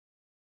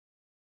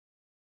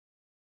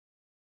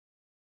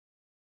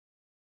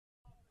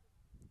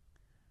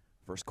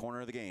First corner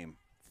of the game.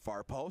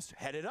 Far post,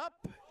 headed up.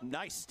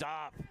 Nice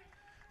stop.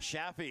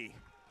 Shaffey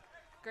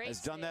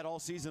has done that all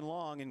season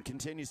long and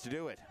continues to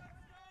do it.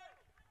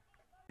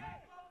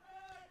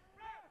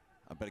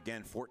 But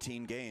again,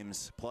 14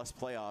 games, plus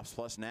playoffs,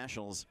 plus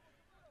nationals.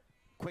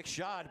 Quick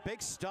shot,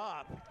 big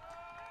stop.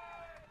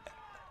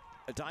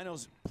 A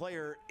Dinos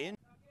player in.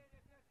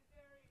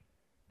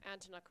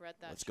 Antonuk read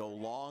that. Let's go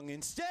long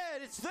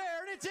instead. It's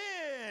there and it's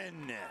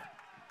in.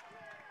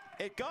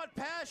 It got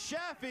past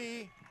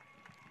Shaffey.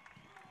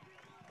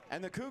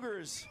 And the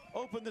Cougars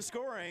open the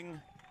scoring.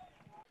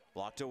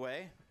 Blocked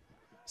away.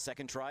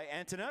 Second try,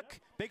 Antonuk.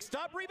 Big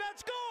stop, rebound,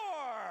 score!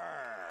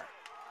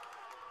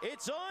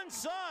 It's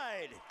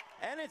onside,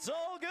 and it's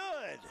all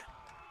good.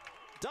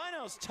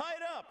 Dinos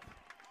tied up.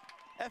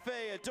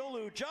 F.A.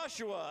 Adolu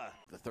Joshua.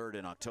 The 3rd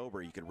in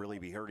October, you could really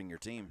be hurting your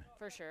team.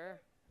 For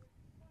sure.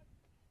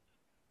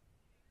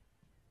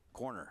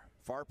 Corner,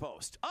 far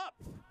post,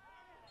 up!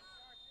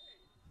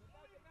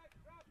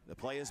 The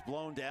play is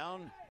blown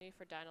down.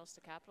 For Dinos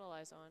to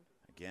capitalize on.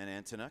 Again,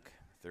 Antonuk,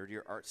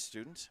 third-year art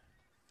student.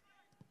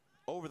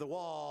 Over the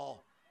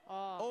wall,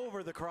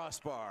 over the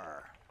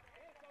crossbar.